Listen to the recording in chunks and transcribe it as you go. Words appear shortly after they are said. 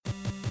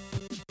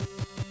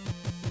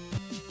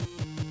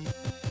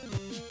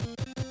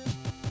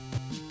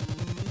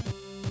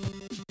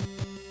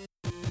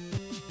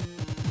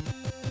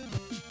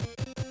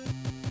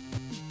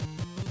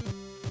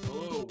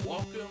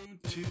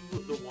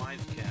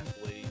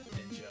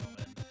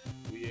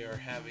are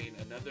having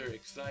another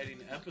exciting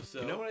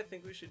episode. You know what I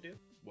think we should do?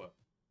 What?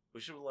 We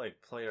should, like,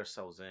 play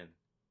ourselves in.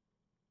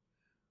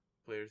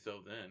 Play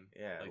yourself in?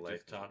 Yeah, like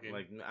just talking?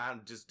 Like,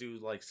 just do,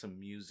 like, some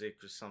music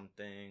or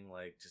something.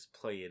 Like, just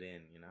play it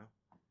in, you know?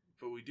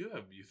 But we do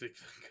have music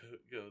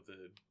that goes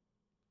in.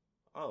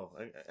 Oh,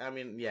 I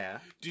mean, yeah.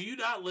 Do you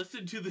not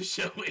listen to the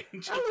show,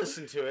 Angel? I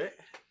listen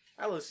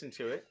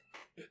to it.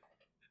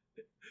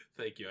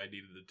 Thank you. I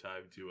needed the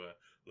time to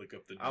look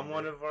up the number. I'm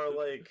one of our,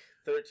 like,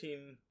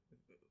 13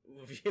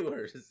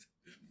 viewers.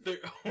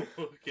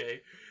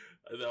 Okay.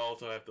 I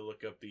also have to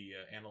look up the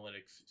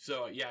analytics.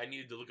 So, yeah, I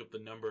needed to look up the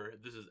number.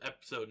 This is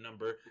episode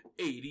number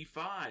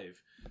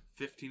 85.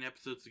 15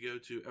 episodes to go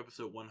to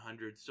episode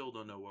 100. Still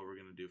don't know what we're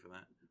going to do for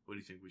that. What do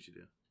you think we should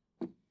do?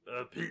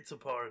 A pizza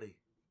party.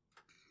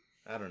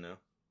 I don't know.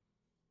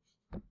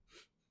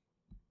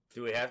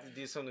 Do we have to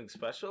do something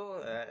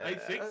special? I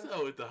think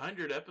so. It's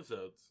 100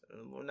 episodes.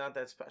 We're not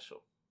that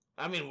special.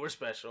 I mean, we're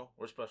special.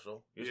 We're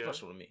special. You're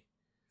special to me.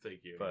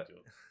 Thank you, but...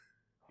 Angel.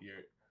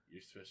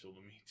 You're special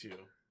to me, too.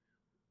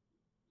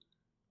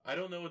 I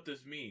don't know what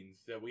this means,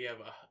 that we have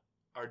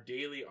our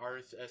daily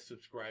RSS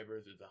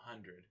subscribers is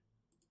 100.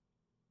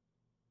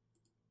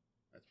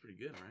 That's pretty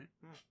good, right?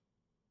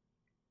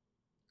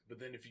 But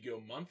then if you go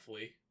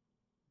monthly...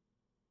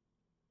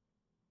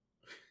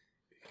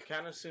 It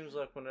kind of seems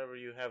like whenever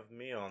you have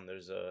me on,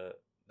 there's a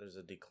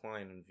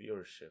decline in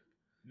viewership.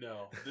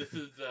 No, this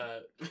is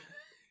I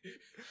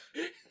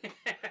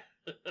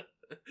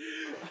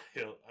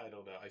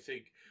don't know. I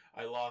think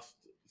I lost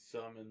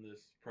some in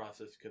this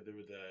process because there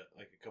was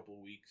a couple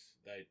of weeks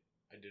that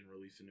I didn't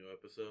release a new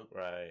episode.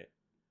 Right.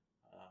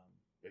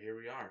 But here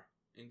we are,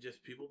 and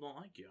just people don't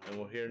like you. And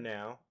we're here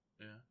now.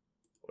 Yeah.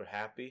 We're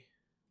happy.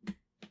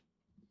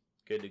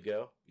 Good to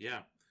go.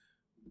 Yeah.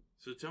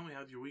 So tell me,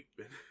 how's your week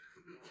been?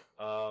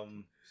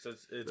 So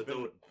it's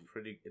been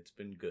pretty. It's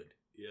been good.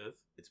 Yes.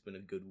 It's been a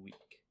good week.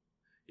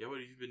 Yeah, what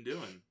have you been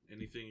doing?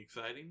 Anything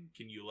exciting?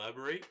 Can you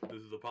elaborate?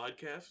 This is a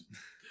podcast.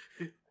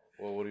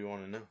 Well, what do you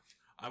want to know?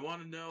 I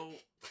want to know.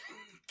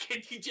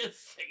 Can you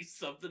just say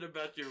something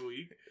about your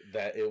week?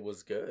 That it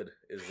was good.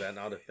 Is that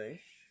not a thing?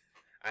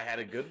 I had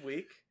a good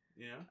week.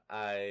 Yeah.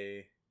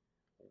 I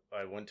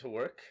went to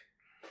work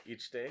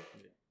each day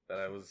that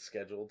I was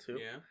scheduled to.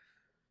 Yeah.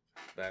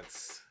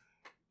 That's.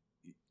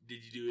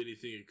 Did you do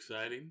anything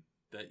exciting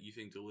that you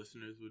think the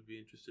listeners would be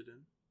interested in?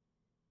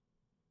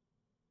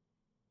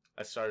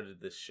 I started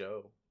this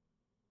show.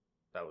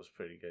 That was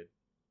pretty good.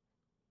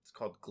 It's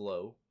called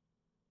Glow.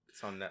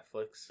 It's on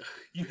Netflix.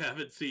 You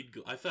haven't seen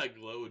Glow? I thought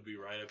Glow would be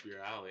right up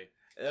your alley.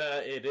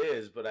 It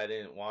is, but I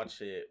didn't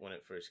watch it when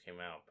it first came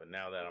out. But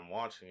now that I'm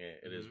watching it,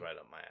 it is right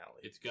up my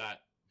alley. It's got,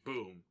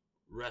 boom,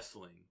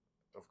 wrestling.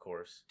 Of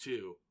course.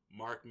 2,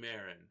 Mark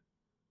Maron.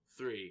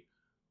 3,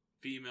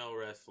 female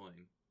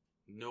wrestling.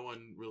 No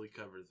one really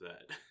covers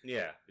that.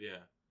 Yeah. Yeah.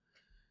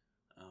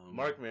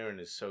 Mark Maron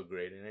is so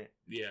great in it.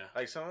 Yeah.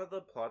 Like, some of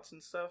the plots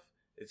and stuff,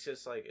 it's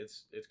just, like,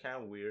 it's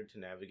kind of weird to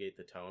navigate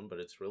the tone, but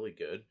it's really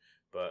good.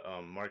 But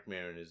Mark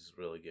Maron is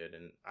really good,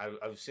 and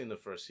I've seen the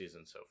first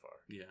season so far.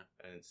 Yeah.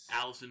 And it's...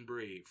 Alison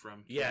Brie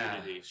from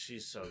Community. Yeah,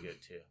 she's so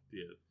good, too.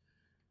 Yeah.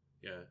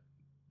 Yeah.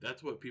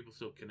 That's what people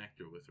still connect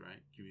her with, right?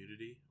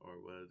 Community?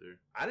 Or what other...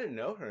 I didn't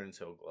know her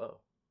until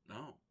Glow.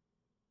 No.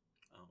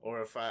 Oh.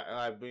 Or if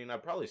I mean,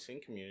 I've probably seen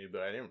Community,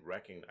 but I didn't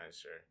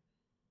recognize her.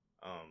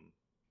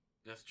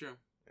 That's true.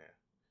 Yeah.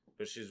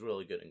 But she's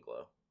really good in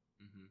Glow.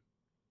 Mm-hmm.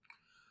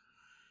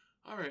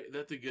 All right,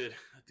 that's a good.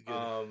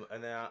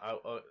 And then I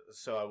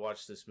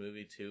watched this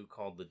movie too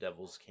called The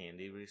Devil's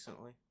Candy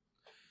recently.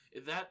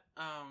 Is that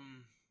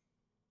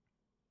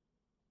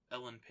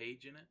Ellen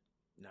Page in it?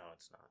 No,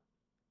 it's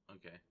not.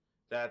 Okay.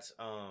 That's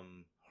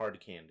Hard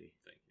Candy.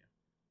 Thank you.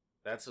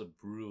 That's a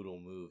brutal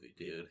movie,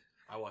 dude.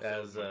 I watched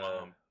that with my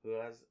mom.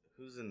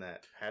 Who's in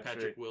that?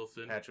 Patrick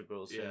Wilson. Patrick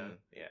Wilson.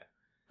 Yeah.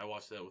 I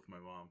watched that with my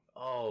mom.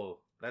 Oh,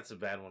 that's a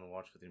bad one to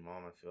watch with your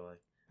mom, I feel like.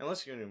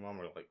 Unless you and your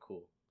mom are, like,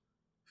 cool.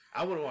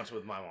 I wouldn't watch it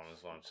with my mom,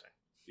 is what I'm saying.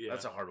 Yeah.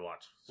 That's a hard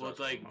watch. Well, it's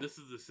like, this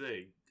is the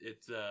thing.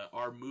 It's,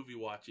 our movie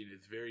watching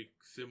is very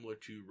similar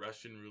to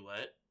Russian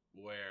roulette,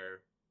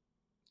 where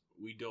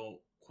we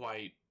don't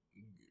quite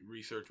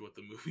research what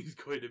the movie's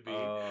going to be.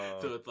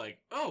 So it's like,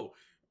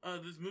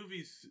 this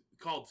movie's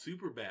called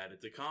Superbad.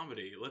 It's a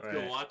comedy. Let's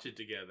go watch it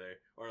together.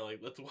 Or,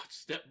 like, let's watch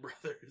Step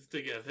Brothers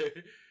together.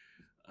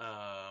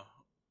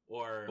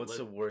 Or what's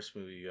the worst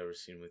movie you've ever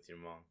seen with your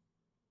mom?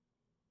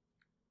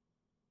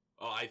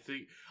 Oh, I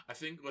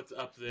think what's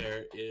up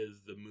there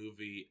is the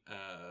movie,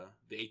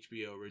 the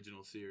HBO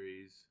original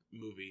series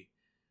movie,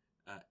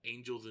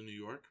 Angels in New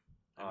York.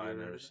 I've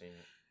never seen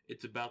it.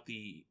 It's about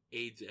the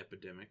AIDS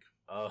epidemic.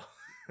 Oh,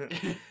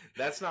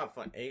 that's not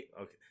fun. Okay,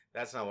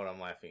 that's not what I'm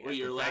laughing at. Well,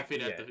 you're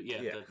laughing at this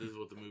is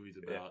what the movie's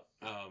about.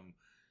 Yeah.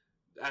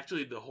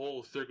 Actually, the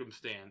whole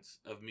circumstance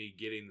of me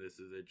getting this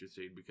is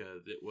interesting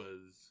because it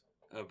was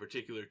a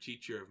particular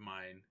teacher of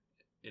mine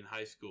in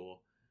high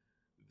school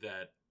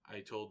that I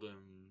told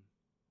him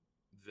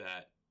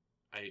that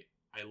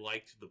I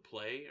liked the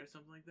play or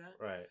something like that.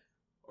 Right.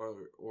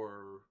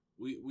 Or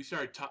we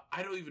started talking.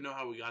 I don't even know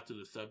how we got to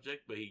the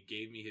subject, but he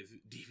gave me his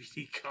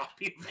DVD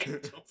copy of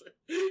Angels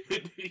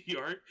in New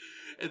York,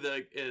 and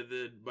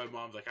then my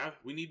mom's like,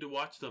 "We need to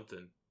watch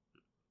something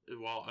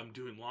while I'm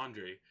doing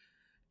laundry,"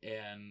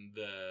 and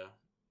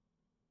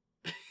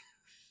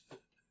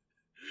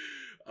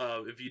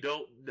if you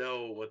don't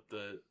know what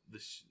the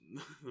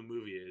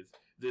movie is,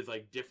 there's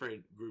like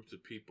different groups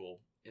of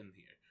people in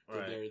here. So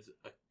Right. there's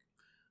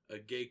a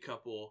gay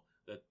couple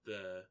that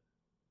the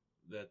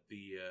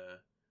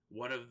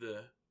one of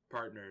the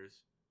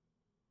partners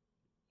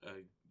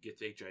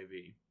gets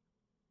HIV,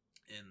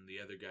 and the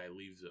other guy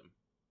leaves him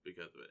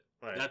because of it.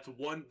 Right. That's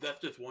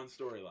just one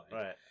storyline.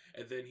 Right.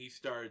 And then he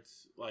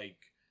starts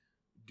like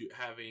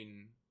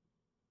having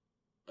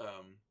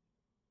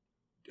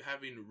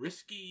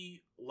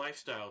risky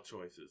lifestyle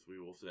choices, we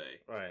will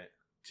say, Right.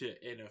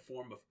 in a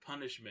form of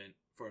punishment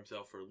for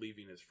himself for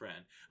leaving his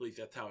friend. At least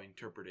that's how I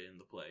interpret it in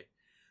the play.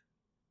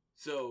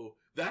 So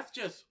that's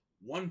just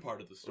one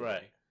part of the story.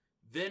 Right.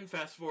 Then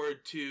fast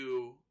forward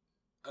to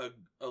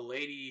a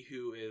lady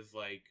who is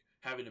like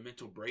having a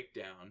mental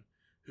breakdown,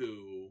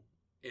 who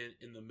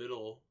in the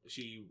middle,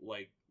 she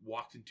like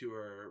walks into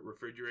her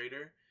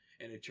refrigerator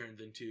and it turns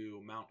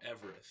into Mount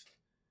Everest.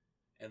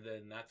 And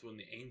then that's when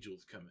the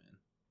angels come in.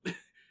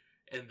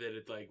 And then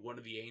it's like one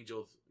of the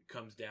angels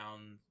comes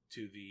down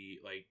to the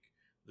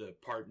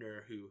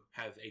partner who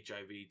has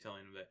HIV,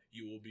 telling him that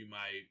you will be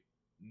my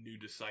new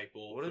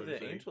disciple. What do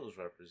the angels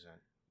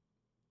represent?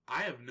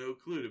 I have no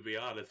clue, to be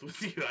honest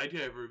with you. I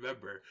can't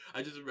remember.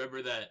 I just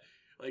remember that,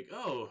 like,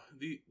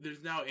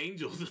 there's now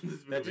angels in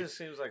this movie. That just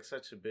seems like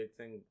such a big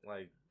thing,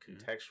 like,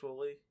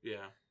 contextually.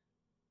 Yeah.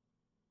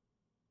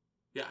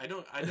 Yeah, I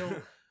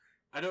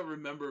don't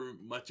remember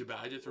much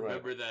about it. I just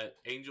remember that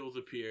angels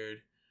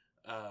appeared.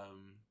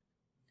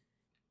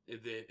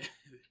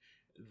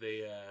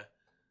 They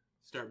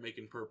start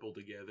making purple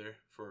together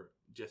for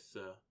just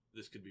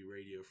this could be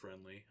radio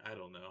friendly. I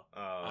don't know.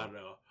 I don't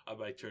know. I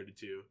might turn it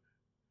to.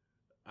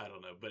 I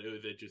don't know, but it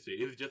was interesting.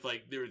 It was just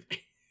like there was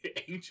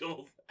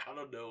angels out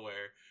of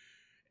nowhere,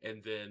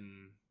 and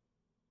then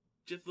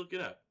just look it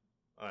up.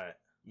 All right.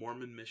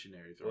 Mormon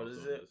missionaries. What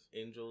is it?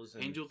 Angels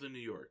in New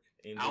York.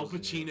 Angels Al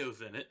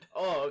Pacino's in it.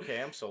 Oh, okay.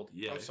 I'm sold.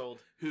 Yeah. I'm sold.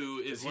 Who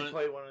is Does he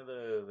play one of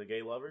the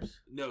gay lovers?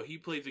 No, he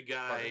plays a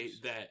guy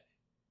Brothers?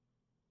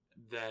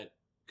 that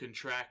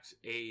contracts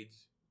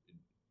AIDS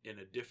in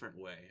a different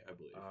way, I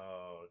believe.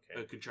 Oh,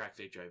 okay. Contracts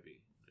HIV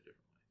in a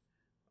different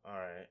way. All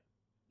right.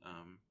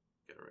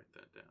 Gotta write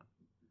that down.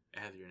 It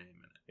has your name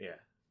in it. Yeah.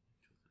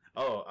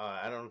 Oh,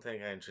 I don't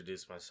think I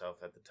introduced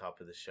myself at the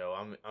top of the show.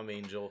 I'm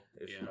Angel.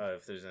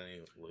 If there's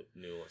any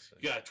new listeners.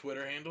 You got a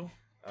Twitter handle?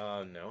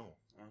 No.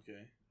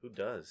 Okay. Who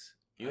does?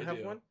 You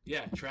have one?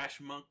 Yeah,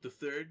 Trash Monk the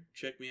Third.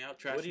 Check me out.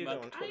 Trash What do you Monk.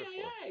 go on Twitter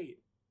for?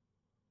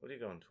 What do you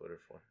go on Twitter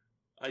for?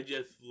 I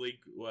just link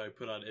what I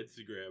put on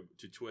Instagram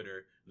to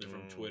Twitter, and then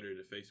from Twitter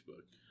to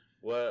Facebook.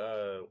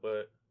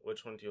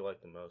 Which one do you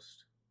like the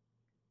most?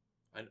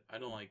 I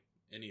don't like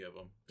any of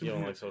them. You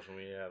don't like social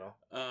media at all?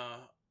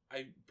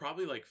 I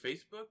probably like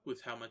Facebook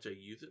with how much I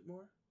use it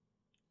more.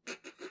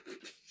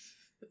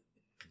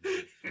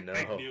 No.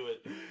 I knew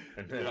it.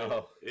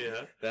 No.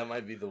 Yeah. That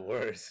might be the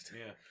worst.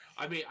 Yeah.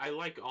 I mean, I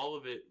like all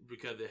of it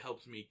because it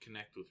helps me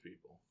connect with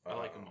people. I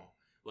like them all.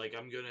 Like,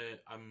 I'm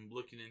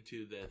looking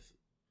into this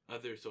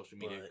other social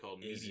media called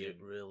Medium. Is it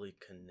really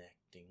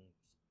connecting?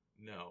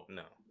 No.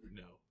 No.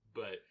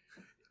 But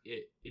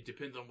it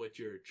depends on what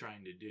you're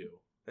trying to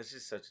do. That's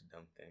just such a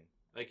dumb thing.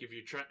 Like, if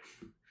you're trying...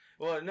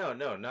 Well, no,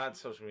 not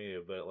social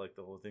media, but like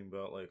the whole thing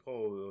about like,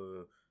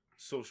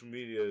 social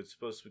media is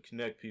supposed to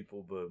connect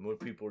people, but more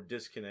people are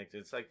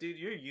disconnected. It's like, dude,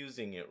 you're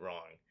using it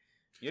wrong.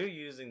 You're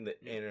using the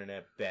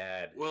internet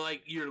bad. Well,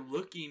 like, you're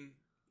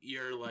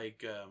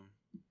like,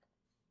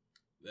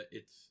 that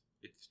it's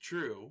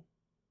true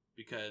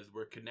because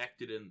we're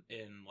connected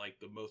in like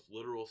the most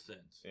literal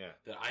sense. Yeah.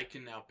 That I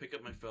can now pick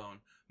up my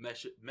phone,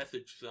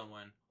 message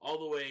someone all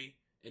the way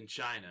in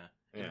China,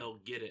 and they'll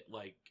get it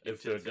like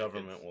if the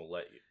government will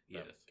let you.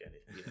 Yes. Get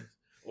it. Yes.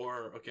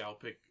 Or okay, I'll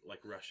pick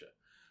like Russia.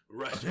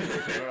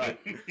 Right.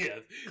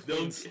 Yes.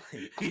 They'll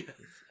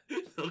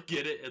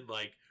get it in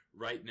like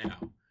right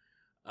now.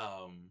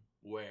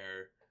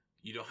 Where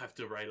you don't have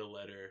to write a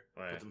letter,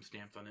 put some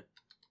stamps on it,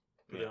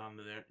 put it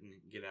onto there, and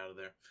get out of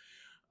there.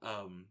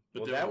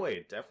 But that way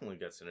it definitely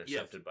gets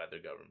intercepted by the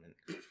government.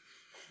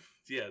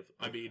 Yes,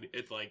 I mean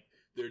it's like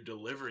they're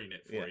delivering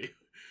it for you.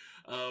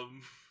 A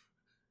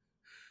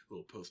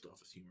little post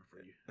office humor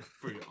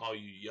for you, all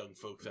you young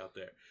folks out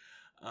there.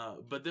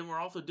 But then we're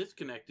also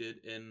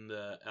disconnected in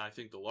I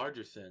think the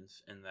larger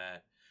sense, in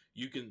that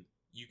you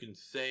can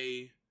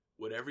say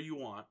whatever you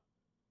want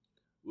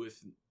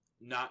with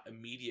not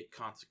immediate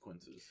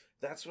consequences.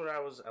 That's what I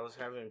was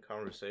having a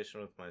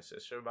conversation with my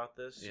sister about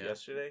this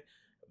yesterday,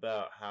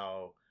 about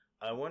how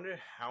I wonder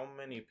how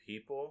many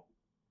people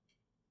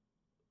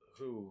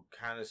who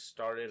kind of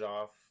started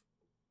off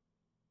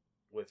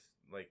with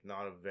like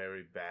not a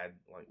very bad,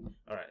 like,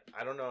 all right,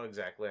 I don't know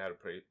exactly how to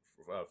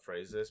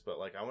phrase this, but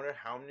like I wonder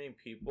how many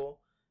people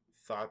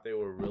thought they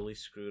were really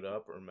screwed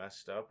up or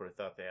messed up or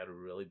thought they had a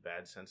really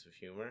bad sense of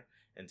humor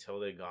until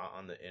they got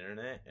on the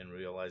internet and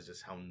realized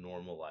just how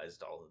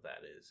normalized all of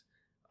that is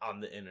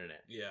on the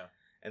internet. Yeah.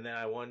 And then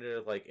I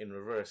wonder, like, in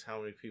reverse, how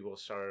many people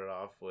started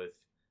off with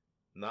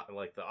not,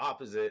 like, the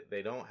opposite.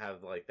 They don't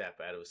have, like, that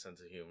bad of a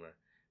sense of humor,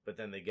 but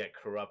then they get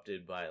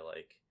corrupted by,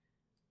 like,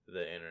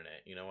 the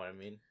internet. You know what I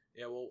mean?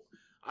 Yeah, well,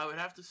 I would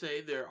have to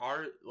say there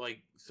are,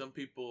 like, some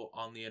people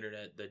on the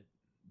internet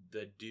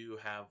that do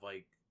have,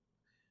 like,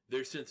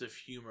 their sense of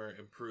humor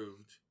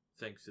improved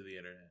thanks to the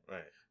internet.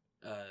 Right.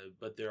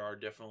 But there are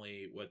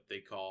definitely what they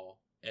call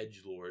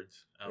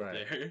edgelords out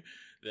there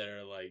that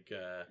are like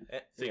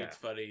think it's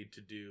funny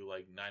to do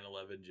like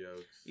 9/11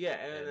 jokes. Yeah,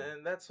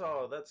 and that's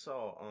all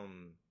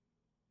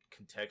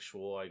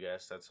contextual, I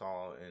guess. That's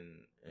all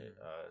in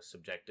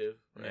subjective,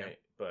 right? Yeah.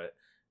 But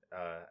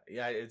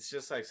yeah, it's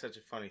just like such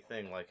a funny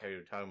thing, like how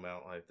you're talking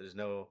about, like there's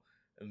no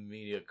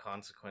immediate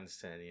consequence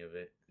to any of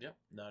it. Yep,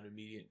 not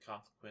immediate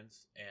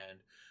consequence.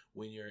 And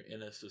when you're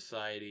in a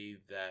society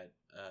that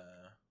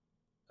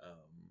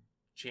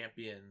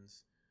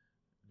champions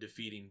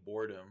defeating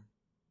boredom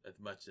as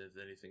much as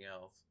anything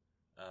else,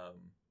 I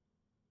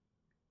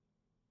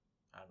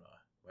don't know,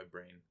 my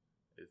brain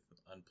is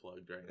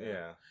unplugged right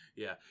now.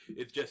 Yeah,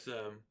 it's just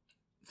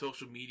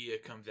social media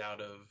comes out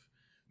of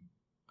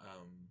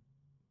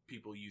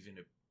people using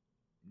it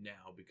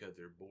now because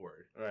they're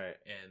bored, right?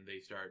 And they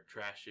start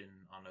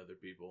trashing on other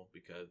people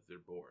because they're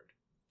bored.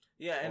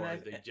 Yeah, and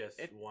they just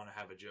want to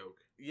have a joke.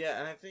 Yeah,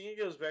 and I think it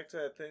goes back to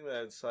that thing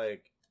that it's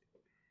like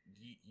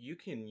you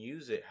can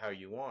use it how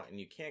you want, and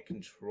you can't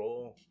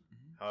control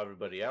how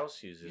everybody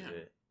else uses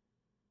it.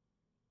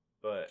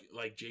 But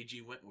like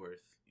J.G.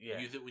 Wentworth,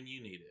 use it when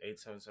you need it.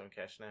 877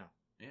 cash now.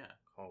 Yeah,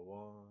 call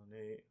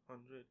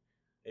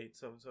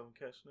 1-800-877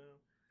 cash now.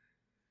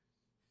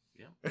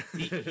 Yeah,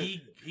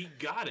 he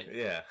got it.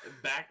 Yeah,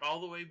 back all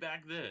the way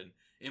back then,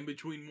 in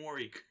between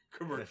Maury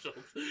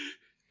commercials.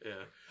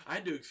 Yeah, I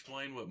had to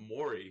explain what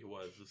Maury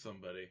was to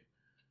somebody.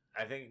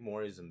 I think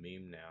Maury's a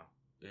meme now.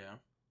 Yeah.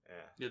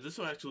 Yeah, this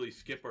will actually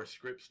skip our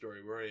script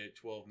story. We're already at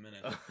 12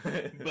 minutes.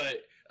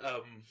 But,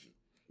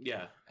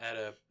 yeah, at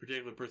a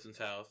particular person's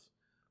house,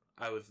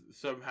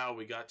 somehow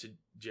we got to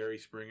Jerry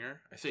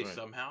Springer. I say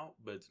somehow,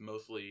 but it's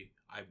mostly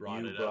I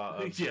brought it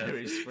up.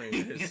 Jerry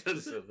Springer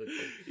specifically.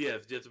 Yeah,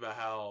 it's just about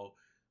how,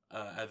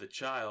 as a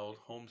child,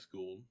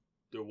 homeschooled,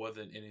 there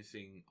wasn't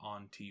anything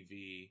on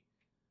TV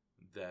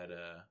that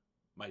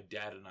my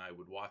dad and I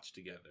would watch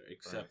together,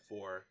 except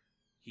for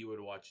he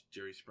would watch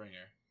Jerry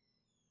Springer.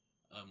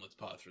 Let's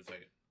pause for a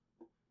second.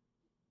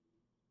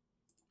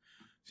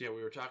 So yeah,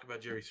 we were talking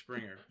about Jerry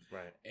Springer,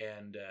 right?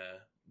 And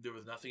there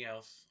was nothing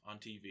else on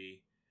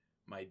TV.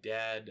 My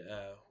dad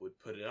would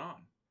put it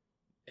on.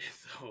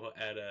 So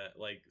at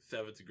like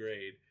 7th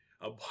grade,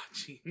 I'm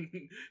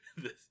watching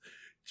this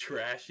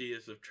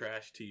trashiest of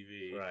trash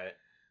TV, right?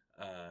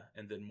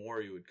 And then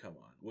Maury would come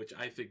on, which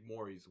I think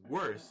Maury's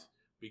worse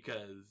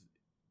because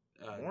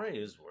Maury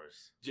is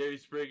worse. Jerry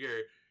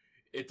Springer.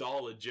 It's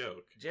all a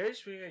joke. Jerry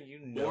Springer,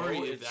 Maury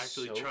is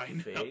actually so trying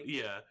fake. to.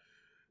 Yeah.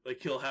 Like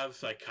he'll have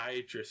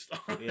psychiatrists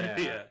on.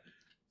 Yeah.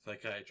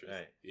 Psychiatrists.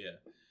 Right. Yeah.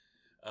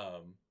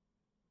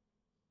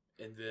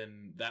 And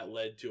then that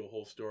led to a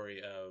whole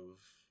story of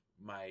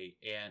my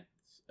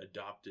aunt's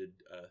adopted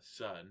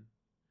son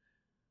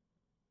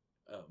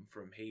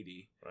from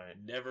Haiti. Right.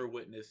 Never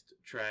witnessed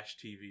trash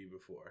TV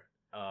before.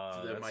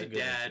 So then that's my a good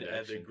dad,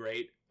 as a introduction.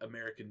 great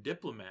American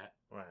diplomat,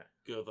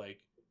 goes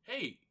like,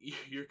 "Hey,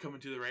 you're coming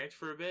to the ranch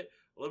for a bit?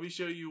 Let me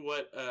show you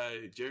what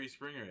Jerry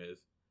Springer is."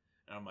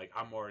 And I'm like,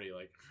 I'm already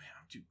like, man,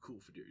 I'm too cool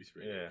for Jerry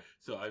Springer. Yeah.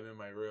 So I'm in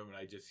my room and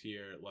I just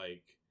hear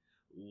like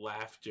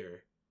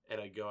laughter, and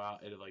I go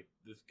out and like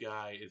this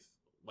guy is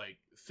like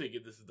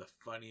thinking this is the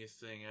funniest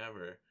thing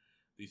ever.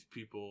 These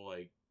people,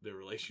 like, their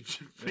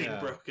relationship being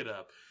broken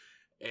up.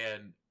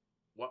 And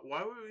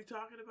why were we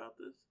talking about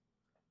this?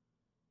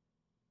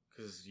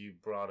 Because you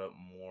brought up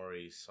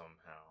Maury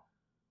somehow.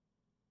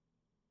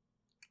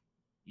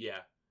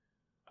 Yeah,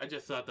 I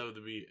just thought that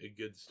would be a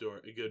good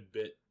story, a good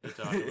bit to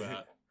talk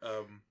about.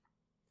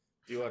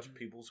 Do you watch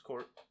People's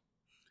Court?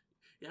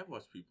 Yeah, I've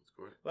watched People's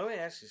Court. Let me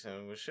ask you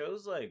something. With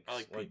shows like I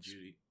like Pete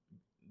Judy.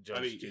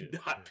 Judge Judy.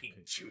 Not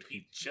Pete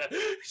Judy. Shout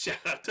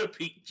out to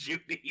Pete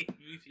Judy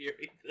if you're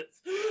hearing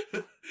this.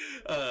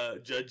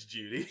 Judge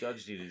Judy.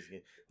 Judge Judy's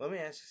good. Let me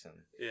ask you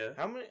something. Yeah.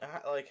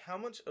 How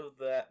much of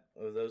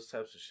those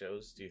types of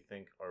shows do you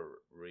think are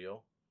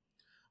real?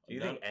 Do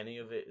you think any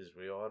of it is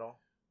real at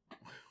all?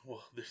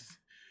 Well, there's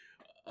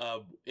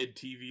in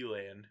TV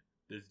land,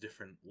 there's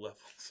different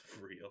levels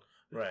of real.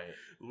 Right.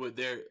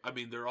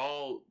 They're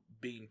all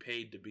being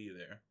paid to be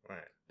there.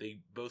 Right.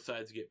 Both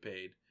sides get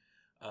paid.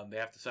 They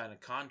have to sign a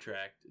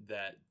contract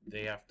that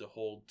they have to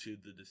hold to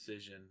the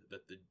decision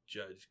that the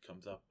judge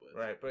comes up with.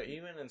 Right, but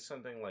even in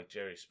something like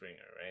Jerry Springer,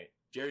 right?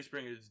 Jerry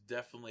Springer is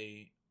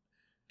definitely,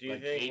 do you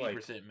think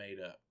 80% made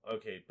up.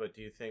 Okay, but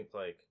do you think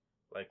like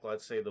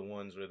let's say the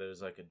ones where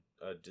there's like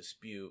a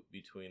dispute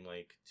between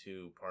like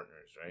two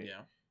partners, right?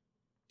 Yeah.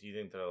 Do you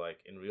think they're like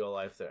in real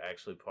life they're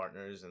actually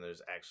partners and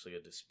there's actually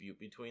a dispute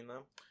between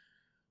them?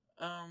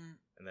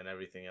 And then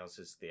everything else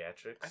is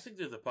theatrics? I think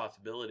there's a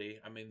possibility.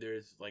 I mean,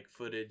 there's like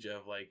footage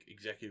of like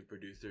executive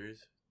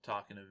producers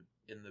talking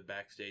in the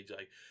backstage,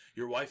 like,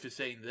 your wife is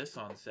saying this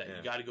on set. Yeah.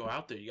 You got to go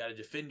out there. You got to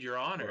defend your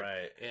honor.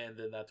 Right. And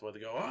then that's why they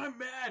go, oh, I'm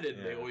mad.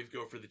 And they always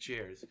go for the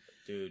chairs.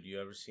 Dude, you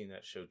ever seen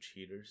that show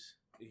Cheaters?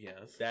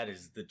 Yes. That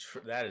is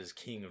that is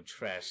king of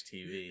trash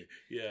TV.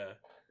 Yeah.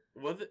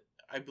 Was it?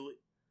 I believe.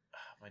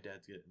 My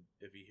dad's getting,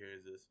 if he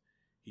hears this,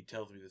 he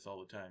tells me this all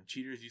the time.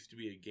 Cheaters used to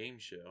be a game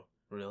show.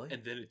 Really?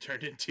 And then it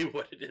turned into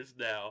what it is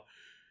now.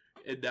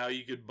 And now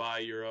you could buy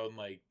your own,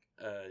 like,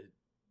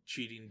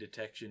 cheating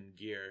detection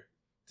gear.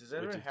 Does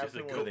that ever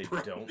happen where they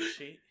don't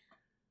cheat?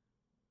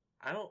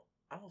 I don't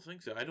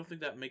think so. I don't think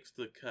that makes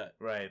the cut.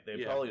 Right.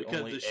 They probably because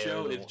only the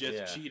show is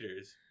just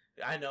cheaters.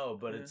 I know,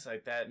 but it's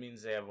like that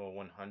means they have a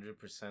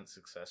 100%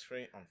 success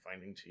rate on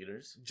finding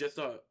cheaters. Just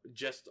on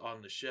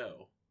the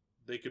show.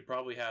 They could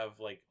probably have,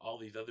 like, all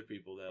these other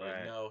people that,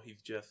 like, no,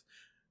 he's just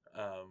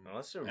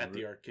unless they're at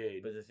the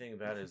arcade. But the thing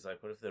about it is,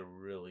 like, what if they're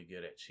really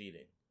good at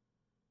cheating?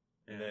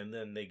 And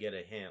then they get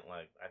a hint,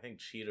 like, I think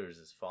Cheaters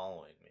is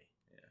following me.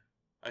 Yeah.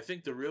 I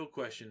think the real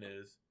question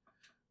is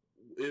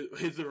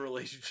the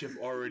relationship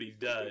already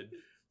done?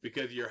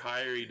 Because you're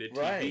hiring a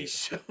TV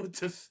show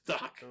to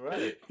stalk.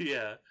 Right.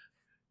 Yeah.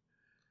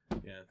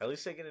 Yeah. At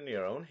least take it into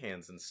your own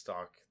hands and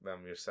stalk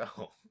them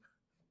yourself.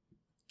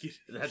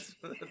 That's...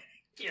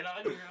 Get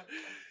on your own.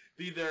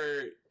 These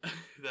are...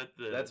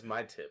 That's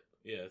my tip.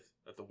 Yes.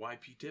 That's a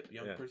YP tip,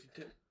 young person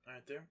tip.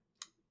 Right there.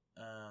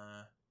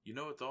 You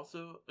know it's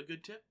also a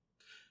good tip?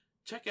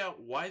 Check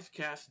out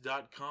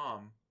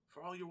wisecast.com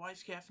for all your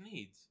Wisecast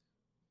needs.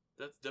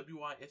 That's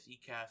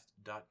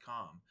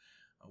WYSEcast.com.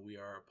 We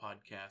are a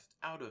podcast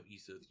out of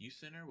Ethos Youth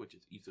Center, which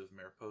is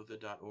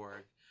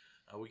ethosmariposa.org.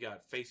 We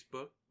got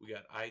Facebook. We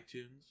got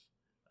iTunes.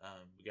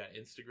 We got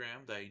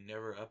Instagram that I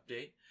never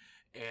update.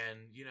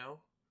 And, you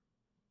know,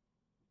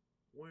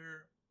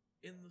 we're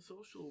in the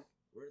social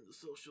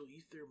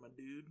ether, my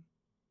dude.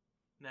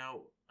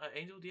 Now,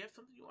 Angel, do you have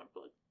something you want to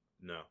plug?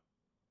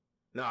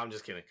 No, I'm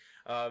just kidding.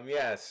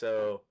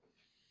 So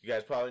you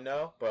guys probably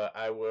know, but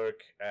I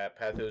work at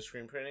Pathos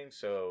Screen Printing,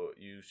 so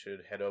you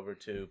should head over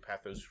to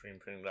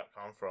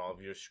pathoscreenprinting.com for all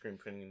of your screen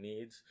printing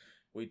needs.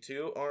 We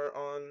too are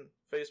on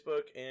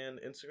Facebook and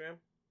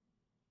Instagram.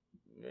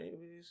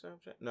 Maybe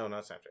Snapchat? No,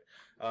 not Snapchat.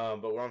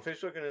 But we're on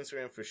Facebook and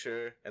Instagram for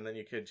sure. And then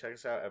you can check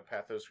us out at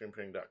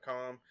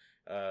pathoscreenprinting.com.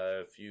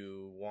 If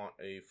you want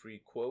a free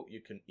quote, you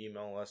can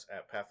email us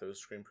at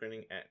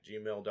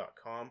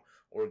pathoscreenprinting@gmail.com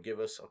or give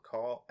us a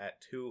call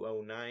at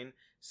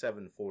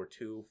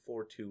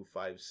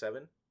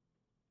 209-742-4257.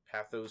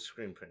 Pathos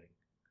Screen Printing.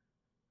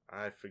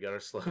 I forgot our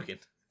slogan.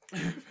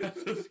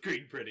 Pathos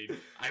Screen Printing.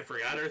 I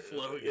forgot our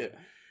slogan. Yeah.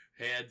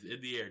 Hands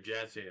in the air,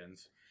 jazz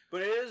hands.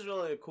 But it is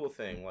really a cool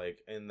thing,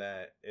 like, in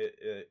that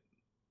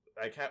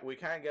we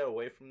kind of get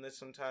away from this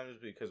sometimes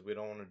because we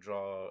don't want to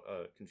draw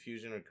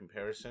confusion or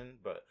comparison,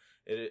 but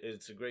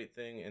it's a great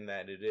thing in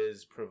that it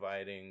is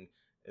providing,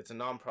 it's a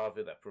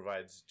nonprofit that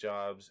provides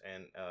jobs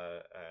and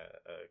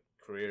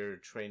career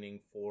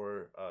training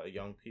for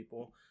young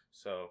people.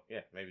 So,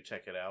 yeah, maybe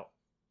check it out.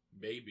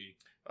 Maybe.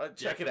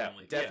 Check it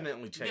out.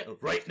 Definitely check it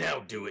out. Right now,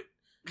 do it.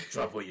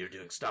 Drop what you're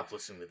doing. Stop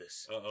listening to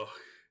this. Uh-oh.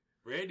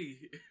 Randy's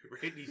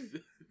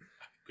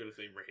I'm going to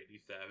say Randy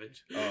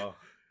Savage. Oh.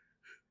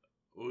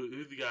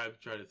 Who's the guy I'm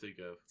trying to think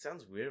of? It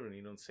sounds weird when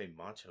you don't say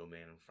Macho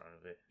Man in front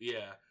of it.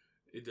 Yeah,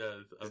 it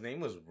does. His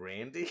name was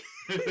Randy?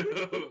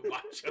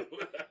 Macho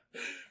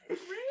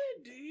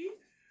Randy!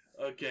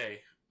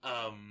 Okay.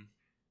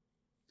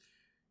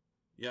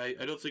 Yeah,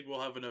 I don't think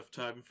we'll have enough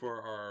time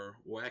for our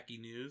wacky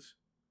news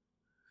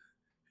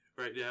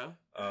right now.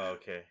 Oh,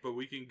 okay. But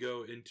we can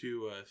go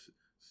into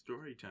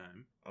story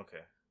time.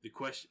 Okay. The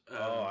question...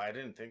 I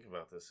didn't think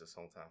about this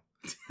whole time.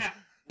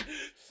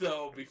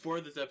 So,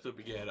 before this episode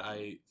began,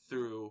 I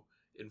threw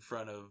in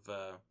front of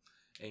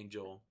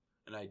Angel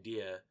an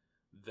idea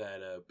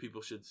that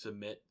people should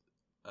submit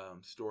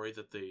stories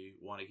that they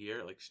want to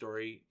hear, like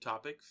story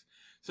topics.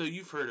 So,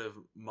 you've heard of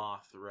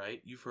Moth,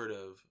 right? You've heard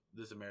of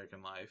This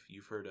American Life.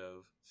 You've heard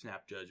of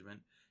Snap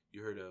Judgment.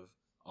 You heard of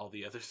all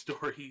the other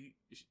story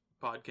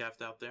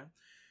podcasts out there.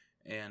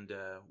 And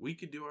we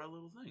could do our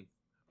little thing.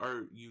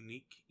 Our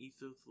unique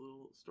Ethos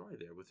little story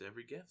there with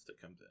every guest that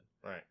comes in.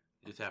 Right.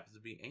 It just happens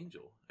to be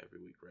Angel every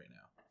week right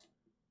now.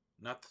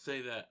 Not to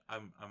say that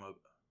I'm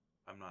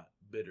not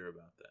bitter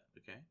about that.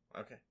 Okay.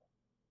 Okay.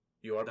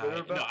 You are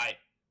bitter about? No,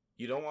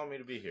 You don't want me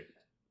to be here.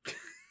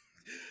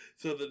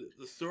 So the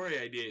story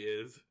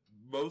idea is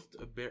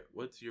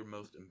what's your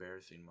most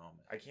embarrassing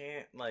moment? I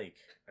can't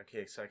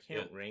so I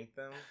can't rank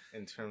them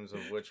in terms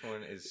of which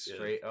one is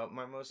straight up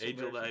my most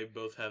Angel and I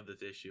both have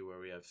this issue where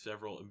we have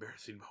several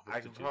embarrassing moments.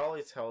 I could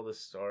probably tell the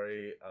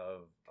story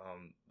of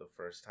the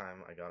first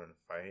time I got in a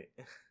fight.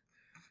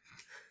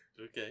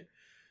 Okay.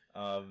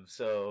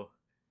 So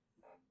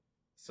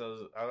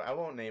I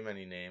won't name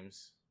any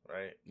names,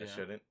 right? Yeah. I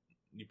shouldn't.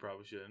 You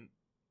probably shouldn't.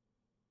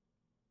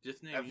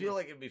 Just name. I feel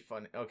like it'd be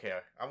funny. Okay,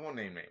 I won't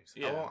name names.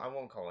 Yeah. I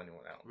won't call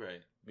anyone out.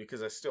 Right.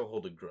 Because I still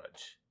hold a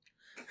grudge.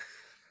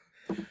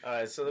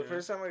 Alright, so the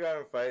first time I got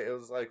in a fight, it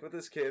was like with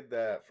this kid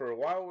that for a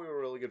while we were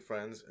really good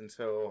friends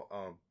until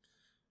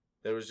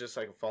there was just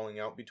like a falling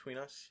out between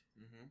us.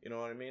 Mm-hmm. You know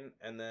what I mean?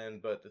 And then,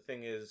 but the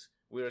thing is,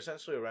 we were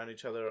essentially around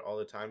each other all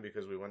the time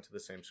because we went to the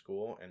same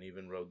school and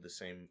even rode the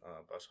same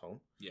bus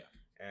home. Yeah.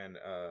 And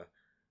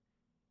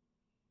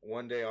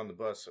one day on the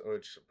bus,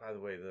 which by the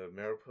way, the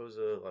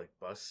Mariposa like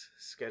bus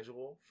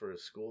schedule for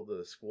school,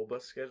 the school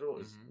bus schedule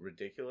is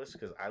ridiculous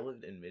because I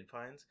lived in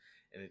Mid-Pines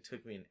and it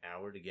took me an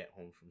hour to get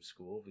home from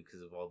school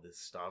because of all the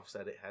stops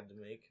that it had to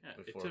make. Yeah,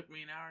 before. It took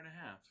me an hour and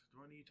a half.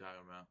 What are you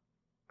talking about?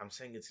 I'm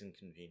saying it's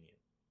inconvenient.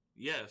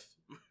 Yes.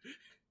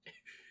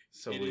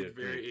 So it is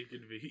very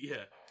inconvenient.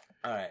 Yeah.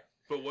 All right.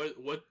 But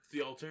what's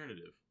the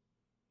alternative?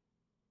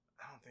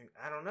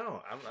 I don't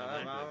know.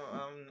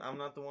 I'm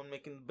not the one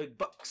making the big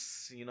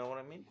bucks. You know what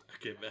I mean?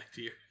 Okay, back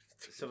to your.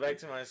 So back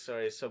to my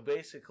story. So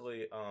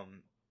basically,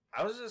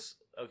 I was just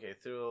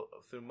through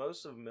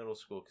most of middle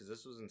school because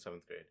this was in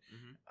 7th grade.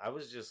 Mm-hmm. I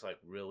was just like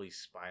really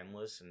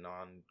spineless and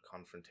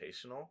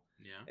non-confrontational.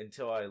 Yeah.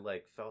 Until I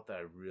like felt that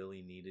I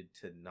really needed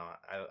to not.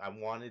 I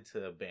wanted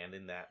to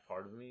abandon that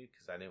part of me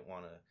because I didn't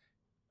want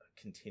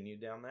to continue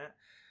down that.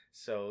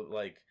 So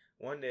like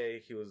one day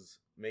he was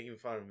making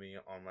fun of me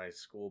on my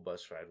school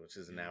bus ride, which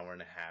is an hour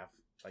and a half,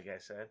 like I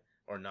said,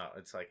 or no,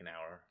 it's like an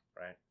hour,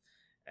 right?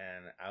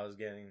 And I was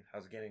getting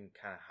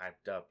kind of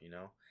hyped up, you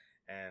know,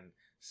 and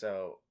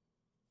so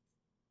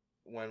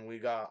when we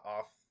got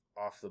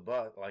off the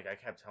bus, like I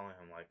kept telling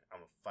him like I'm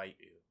gonna fight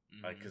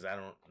you, like because I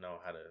don't know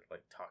how to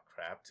like talk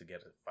crap to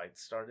get a fight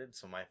started.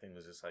 So my thing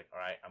was just like, all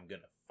right, I'm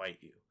gonna fight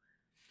you,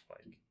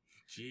 like.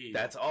 Jeez.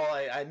 That's all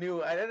I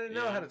knew. I didn't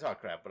know how to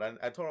talk crap, but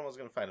I told him I was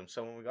going to fight him.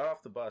 So when we got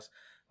off the bus,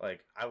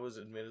 like I was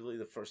admittedly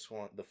the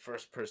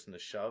first person to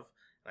shove,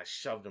 and I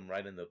shoved him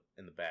right in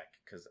the back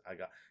because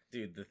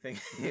dude. The thing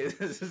is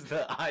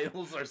the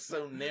aisles are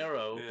so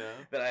narrow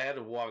that I had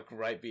to walk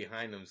right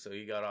behind him. So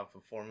he got off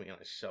before me, and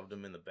I shoved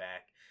him in the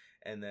back,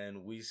 and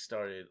then we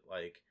started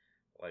like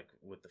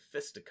with the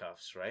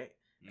fisticuffs, right?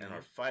 And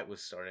our fight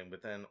was starting,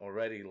 but then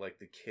already, like,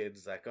 the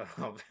kids that got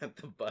off at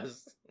the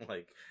bus,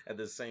 like, at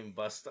the same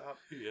bus stop,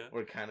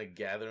 were kind of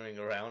gathering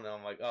around, and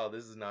I'm like, oh,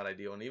 this is not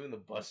ideal. And even the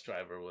bus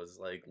driver was,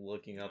 like,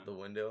 looking out the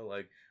window,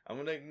 like, I'm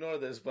gonna ignore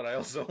this, but I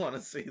also want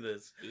to see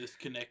this. Is this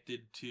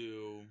connected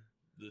to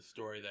the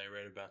story that I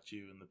read about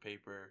you in the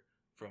paper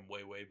from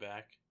way, way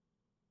back?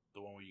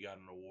 The one where you got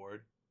an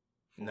award?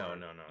 No.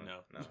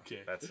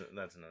 Okay. That's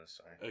another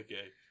story.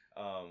 Okay.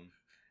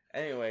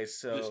 Anyway,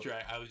 so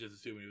I was just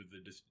assuming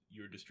it was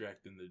you were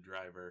distracting the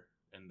driver,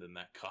 and then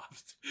that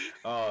cost.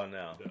 Oh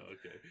no. No,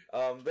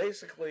 okay.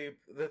 Basically,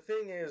 the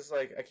thing is,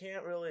 like, I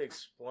can't really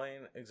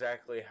explain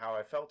exactly how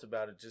I felt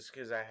about it, just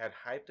because I had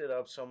hyped it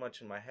up so much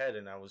in my head,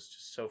 and I was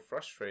just so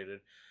frustrated.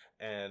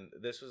 And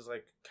this was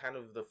like kind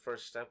of the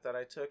first step that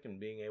I took in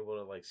being able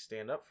to like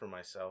stand up for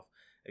myself,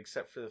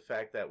 except for the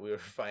fact that we were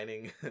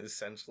fighting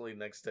essentially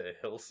next to a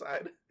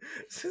hillside.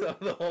 So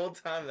the whole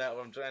time that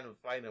I'm trying to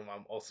fight him,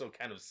 I'm also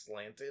kind of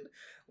slanted,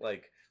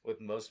 like with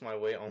most of my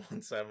weight on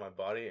one side of my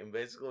body. And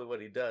basically what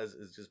he does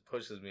is just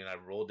pushes me and I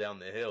roll down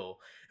the hill.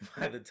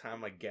 By the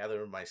time I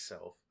gather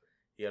myself,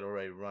 he had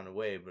already run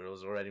away, but it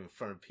was already in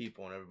front of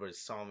people and everybody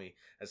saw me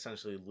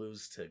essentially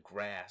lose to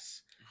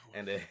grass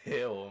and a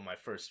hill in my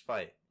first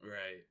fight.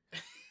 Right.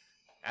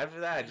 After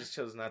that, I just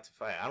chose not to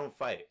fight. I don't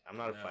fight. I'm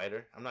not a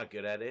fighter. I'm not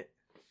good at it.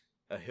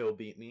 A hill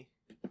beat me.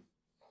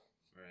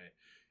 Right.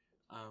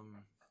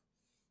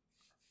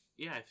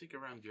 Yeah, I think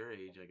around your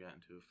age I got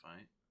into a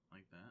fight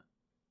like that.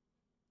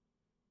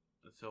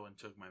 Someone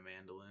took my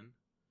mandolin.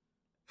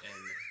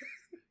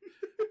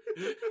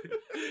 And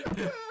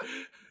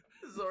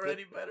this is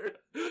already better.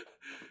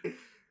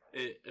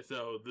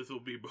 So this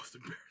will be most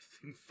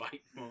embarrassing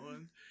fight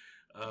moment.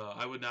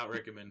 I would not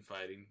recommend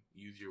fighting.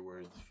 Use your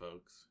words,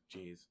 folks.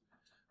 Jeez.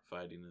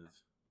 Fighting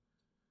is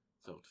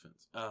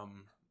self-defense.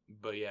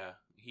 But yeah,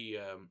 he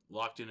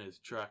locked in his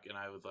truck, and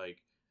I was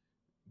like,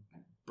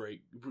 I'm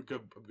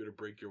gonna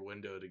break your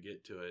window to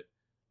get to it.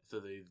 So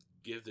they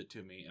gives it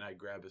to me, and I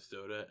grab a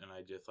soda, and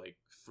I just like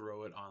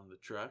throw it on the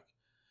truck,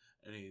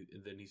 and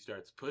then he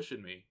starts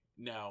pushing me.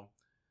 Now,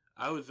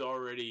 I was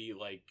already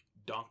like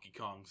Donkey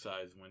Kong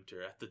size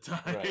Winter at the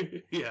time.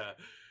 Right. Yeah,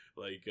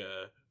 like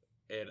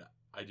and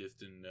I just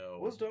didn't know.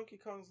 What's Donkey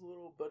Kong's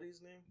little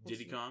buddy's name?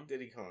 Diddy Kong?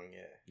 Diddy Kong,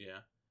 yeah. Yeah.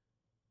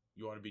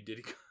 You want to be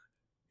Diddy Kong?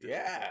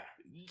 Yeah.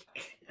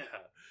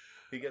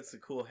 He gets the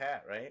cool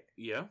hat, right?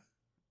 Yeah. Nice.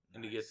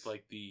 And he gets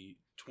like the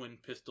twin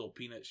pistol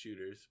peanut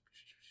shooters.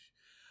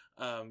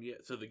 Yeah,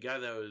 so the guy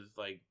that was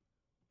like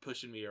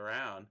pushing me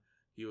around,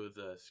 he was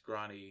a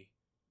scrawny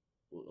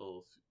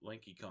little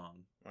lanky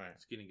Kong. Right.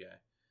 Skinny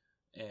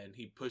guy. And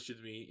he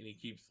pushes me and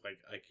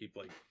I keep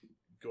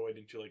going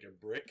into like a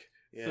brick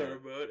throw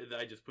mode, and then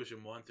I just push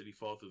him once and he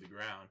falls to the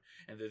ground,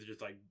 and there's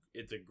just like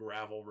it's a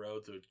gravel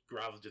road, so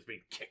gravel's just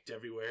being kicked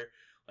everywhere,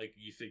 like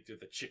you think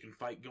there's a chicken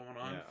fight going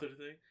on sort of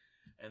thing.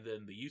 And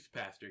then the youth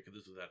pastor, because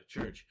this was at a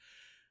church,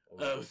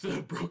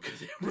 so broke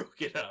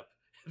it up.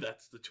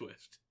 That's the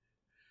twist.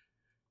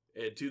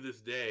 And to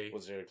this day,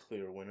 was there a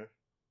clear winner?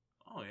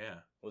 Oh yeah.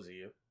 Was it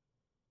you?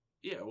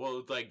 Yeah, well,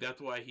 it's like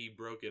that's why he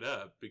broke it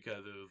up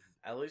because of.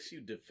 At least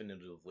you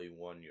definitively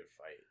won your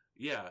fight.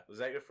 Yeah. Was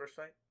that your first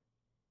fight?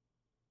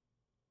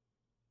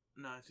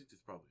 No, I think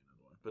there's probably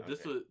another one. But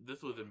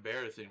this was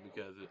embarrassing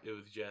because it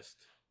was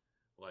just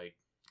like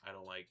I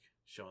don't like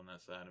showing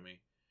that side of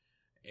me,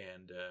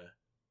 and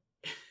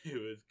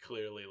it was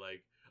clearly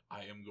like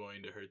I am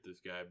going to hurt this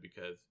guy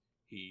because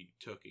he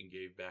took and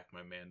gave back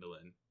my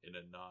mandolin in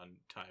a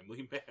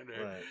non-timely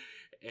manner, Right.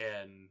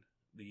 And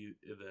the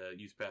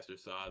youth pastor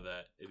saw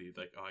that and he's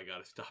like, "Oh, I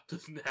gotta stop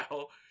this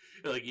now."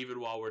 Like even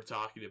while we're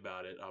talking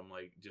about it, I'm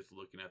like just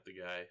looking at the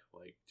guy,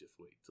 like just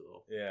wait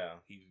till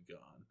he's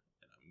gone.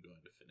 I'm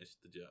going to finish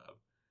the job.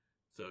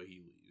 So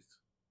he leaves.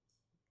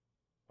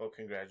 Well,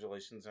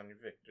 congratulations on your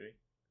victory.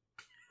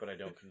 But I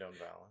don't condone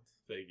violence.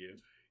 Thank you.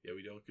 Yeah,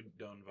 we don't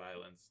condone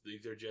violence.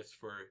 These are just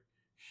for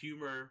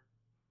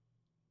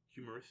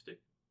humoristic,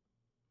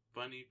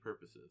 funny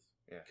purposes.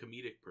 Yeah.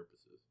 Comedic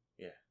purposes.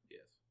 Yeah.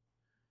 Yes.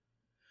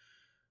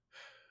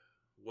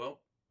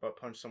 Well. But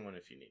punch someone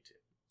if you need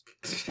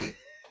to.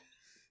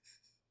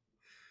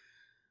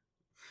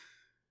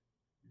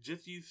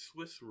 Just use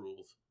Swiss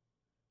rules.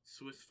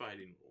 Swiss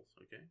fighting rules,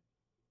 okay?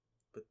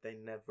 But they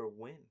never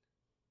win.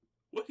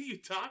 What are you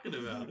talking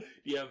about? Do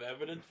you have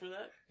evidence for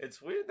that?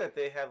 It's weird that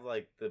they have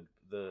like the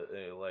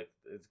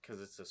because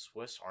it's a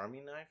Swiss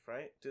Army knife,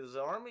 right? Does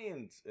the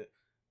army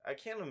I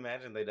can't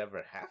imagine they'd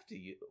ever have to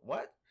use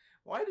what?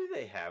 Why do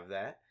they have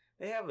that?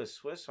 They have a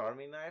Swiss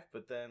Army knife,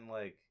 but then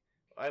like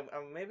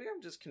maybe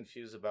I'm just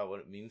confused about what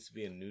it means to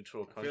be a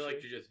neutral country. I feel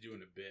like you're just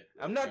doing a bit.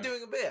 I'm not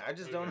doing a bit. I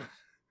just don't.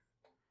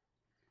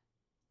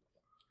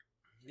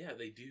 Yeah,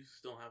 they do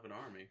still have an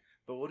army.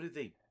 But what do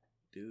they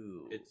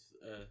do? It's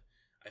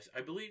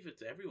I believe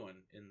it's everyone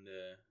in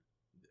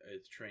the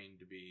is trained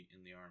to be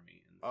in the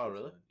army. Oh,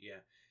 really? Yeah,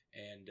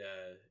 and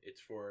it's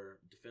for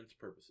defense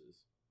purposes.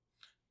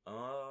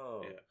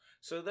 Oh, yeah.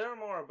 So they're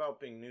more about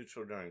being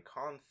neutral during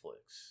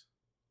conflicts,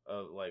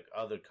 like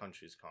other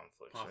countries'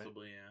 conflicts.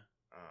 Possibly, right?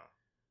 Yeah.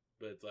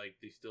 But it's like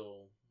they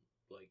still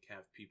like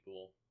have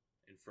people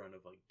in front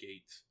of like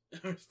gates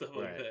or stuff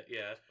like that.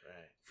 Yeah,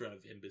 right. In front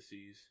of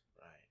embassies.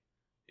 Right.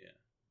 Yeah,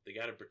 they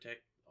got to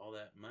protect all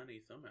that money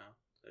somehow.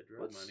 That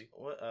drug money.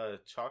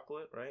 What?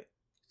 Chocolate, right?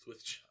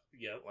 Swiss,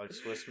 yeah, like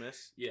Swiss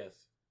Miss. Yes,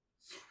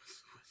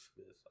 Swiss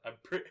Miss. I'm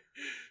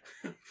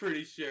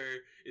pretty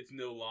sure it's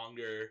no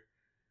longer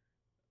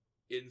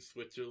in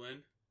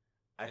Switzerland,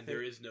 and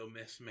there is no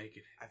Miss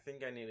making it. I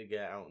think I need to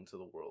get out into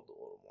the world a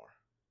little more.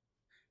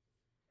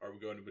 Are we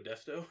going to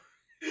Modesto?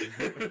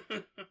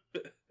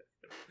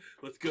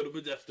 Let's go to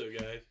Modesto,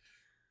 guys.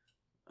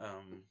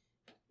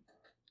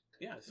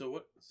 Yeah. So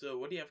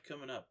what do you have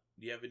coming up?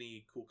 Do you have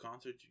any cool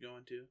concerts you're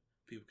going to?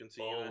 People can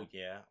see you at?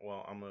 Yeah.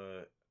 Well,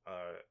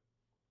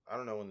 I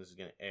don't know when this is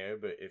gonna air,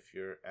 but if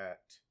you're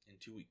at in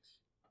 2 weeks.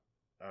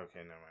 Okay,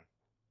 never mind.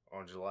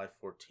 On July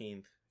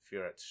 14th, if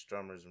you're at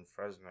Strummers in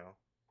Fresno,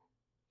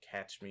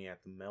 catch me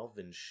at the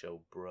Melvins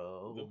show,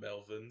 bro. The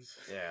Melvins.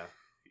 Yeah.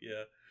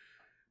 Yeah.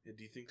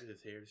 Do you think that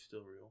his hair is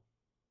still real?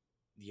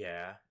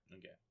 Yeah.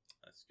 Okay,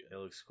 that's good. It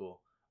looks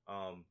cool.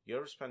 You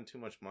ever spend too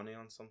much money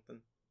on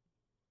something?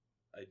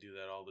 I do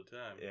that all the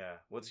time. Yeah.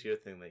 What's your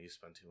thing that you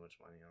spend too much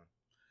money on?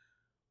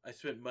 I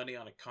spent money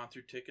on a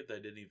concert ticket that I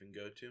didn't even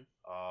go to.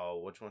 Oh,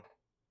 which one?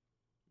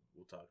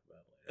 We'll talk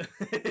about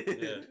it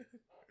later.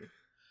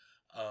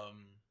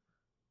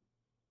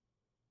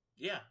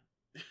 Yeah. Yeah.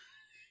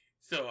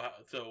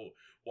 So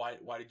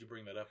why did you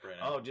bring that up right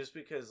now? Oh, just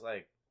because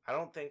like I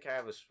don't think I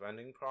have a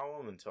spending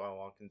problem until I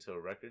walk into a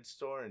record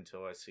store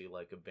until I see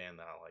like a band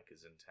that I like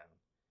is in town.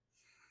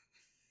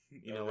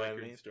 You know what I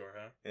mean? Store,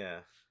 huh? Yeah.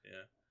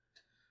 Yeah.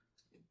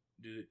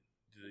 Do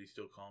they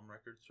still call them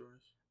record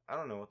stores? I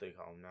don't know what they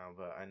call them now,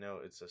 but I know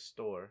it's a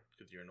store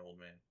because you're an old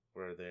man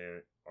where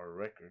there are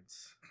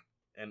records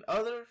and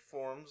other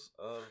forms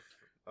of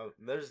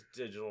there's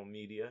digital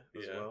media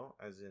as well,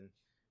 as in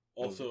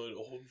also an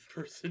old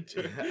person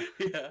too.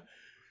 Yeah.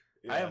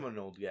 I am an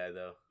old guy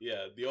though.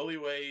 Yeah, the only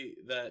way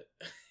that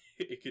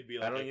it could be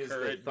like I don't a use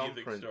current the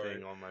music thumbprint store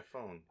thing on my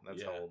phone.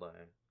 That's how old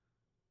I am.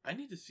 I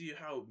need to see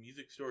how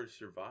music stores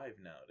survive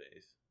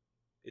nowadays.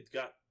 It's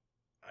got,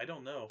 I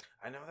don't know.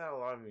 I know that a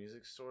lot of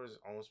music stores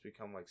almost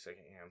become like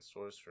secondhand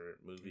stores for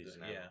movies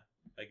now. Yeah,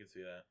 I can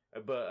see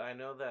that. But I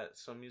know that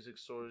some music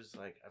stores,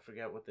 like I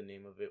forget what the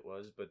name of it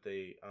was, but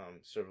they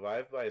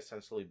survive by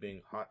essentially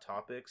being Hot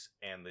Topics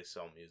and they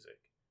sell music.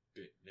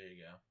 There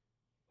you go.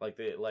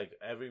 Like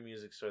every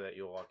music store that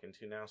you'll walk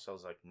into now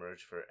sells like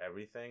merch for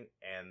everything,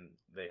 and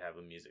they have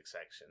a music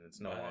section.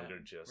 It's no longer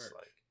just merch.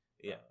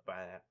 Like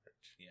buy that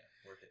merch. Yeah,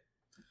 worth it.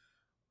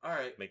 All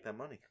right, make that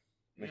money.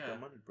 Make that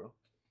money, bro.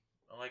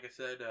 Like I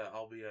said,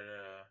 I'll be at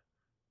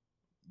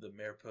the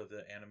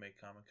Mariposa Anime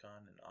Comic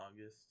Con in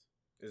August.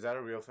 Is that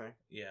a real thing?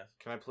 Yes.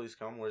 Can I please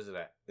come? Where is it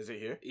at? Is it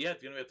here? Yeah,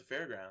 it's gonna be at the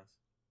fairgrounds.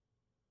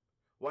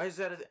 Why is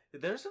that?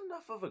 There's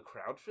enough of a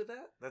crowd for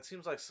that? That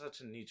seems like such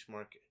a niche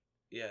market.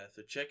 Yeah,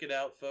 so check it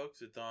out,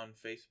 folks. It's on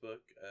Facebook.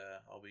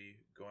 I'll be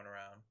going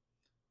around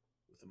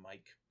with a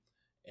mic,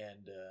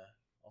 and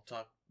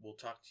we'll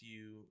talk to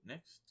you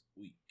next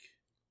week.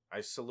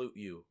 I salute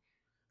you.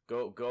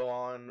 Go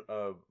on,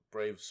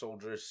 brave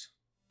soldiers.